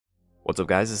What's up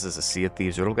guys, this is a Sea of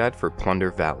Thieves riddle guide for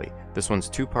Plunder Valley. This one's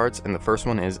two parts, and the first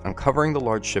one is, uncovering the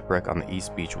large shipwreck on the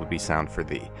east beach would be sound for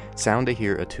thee. Sound to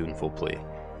hear a tuneful plea.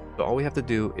 So all we have to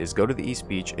do is go to the east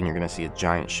beach and you're going to see a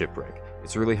giant shipwreck.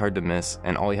 It's really hard to miss,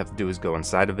 and all you have to do is go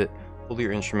inside of it, pull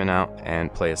your instrument out,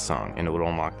 and play a song, and it will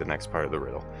unlock the next part of the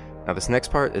riddle. Now this next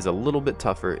part is a little bit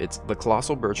tougher. It's the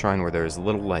colossal bird shrine where there is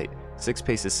little light. 6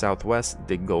 paces southwest,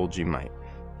 dig gold ye might.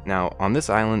 Now, on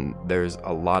this island, there's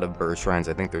a lot of bird shrines.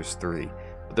 I think there's 3.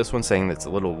 But this one's saying that it's a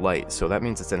little light, so that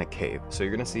means it's in a cave. So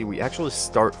you're going to see we actually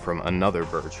start from another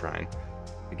bird shrine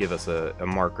to give us a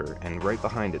marker, and right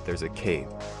behind it, there's a cave.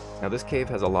 Now, this cave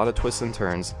has a lot of twists and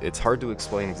turns. It's hard to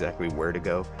explain exactly where to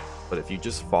go, but if you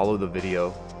just follow the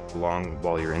video along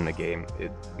while you're in the game,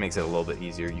 it makes it a little bit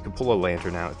easier. You can pull a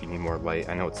lantern out if you need more light.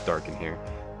 I know it's dark in here.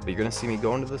 But you're going to see me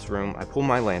go into this room. I pull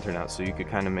my lantern out so you could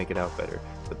kind of make it out better.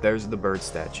 But there's the bird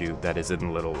statue that is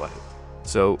in little light.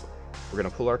 So we're going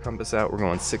to pull our compass out. We're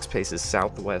going 6 paces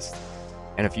southwest.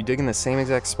 And if you dig in the same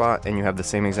exact spot and you have the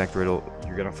same exact riddle,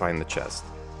 you're going to find the chest.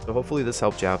 So hopefully this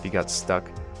helped you out if you got stuck.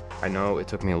 I know it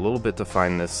took me a little bit to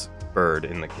find this bird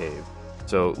in the cave.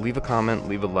 So leave a comment,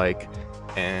 leave a like,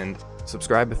 and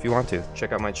subscribe if you want to.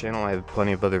 Check out my channel. I have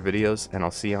plenty of other videos, and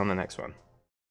I'll see you on the next one.